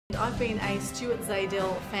I've been a Stuart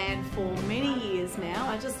Zadel fan for many years now.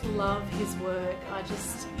 I just love his work.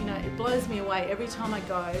 It blows me away every time I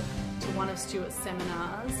go to one of Stuart's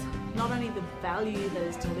seminars. Not only the value that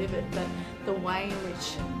is delivered, but the way in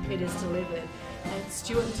which it is delivered. And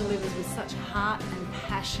Stuart delivers with such heart and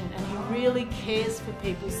passion, and he really cares for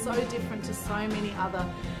people, so different to so many other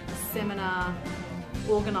seminar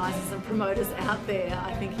organisers and promoters out there.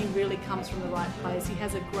 I think he really comes from the right place. He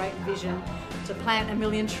has a great vision to plant 1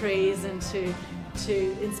 million trees and to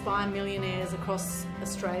inspire millionaires across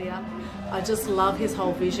Australia. I just love his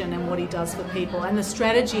whole vision and what he does for people, and the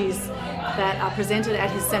strategies that are presented at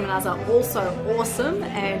his seminars are also awesome.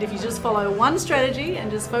 And if you just follow one strategy and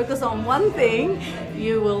just focus on one thing,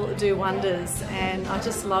 you will do wonders. And I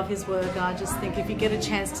just love his work. I just think if you get a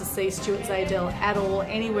chance to see Stuart Zadel at all,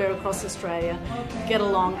 anywhere across Australia, get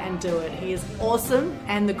along and do it. He is awesome,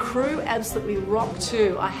 and the crew absolutely rock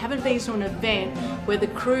too. I haven't been to an event where the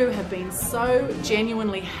crew have been so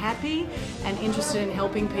genuinely happy and interested in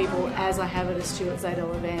helping people as I have at a Stuart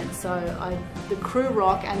Zadel event. So the crew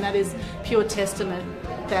rock, and that is pure testament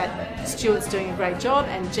that Stuart's doing a great job,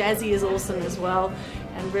 and Jazzy is awesome as well.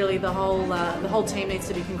 And really the whole team needs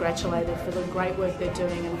to be congratulated for the great work they're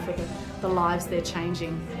doing and for the lives they're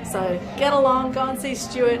changing. So get along, go and see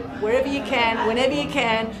Stuart wherever you can, whenever you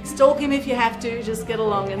can. Stalk him if you have to, just get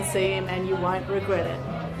along and see him and you won't regret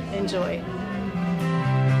it. Enjoy.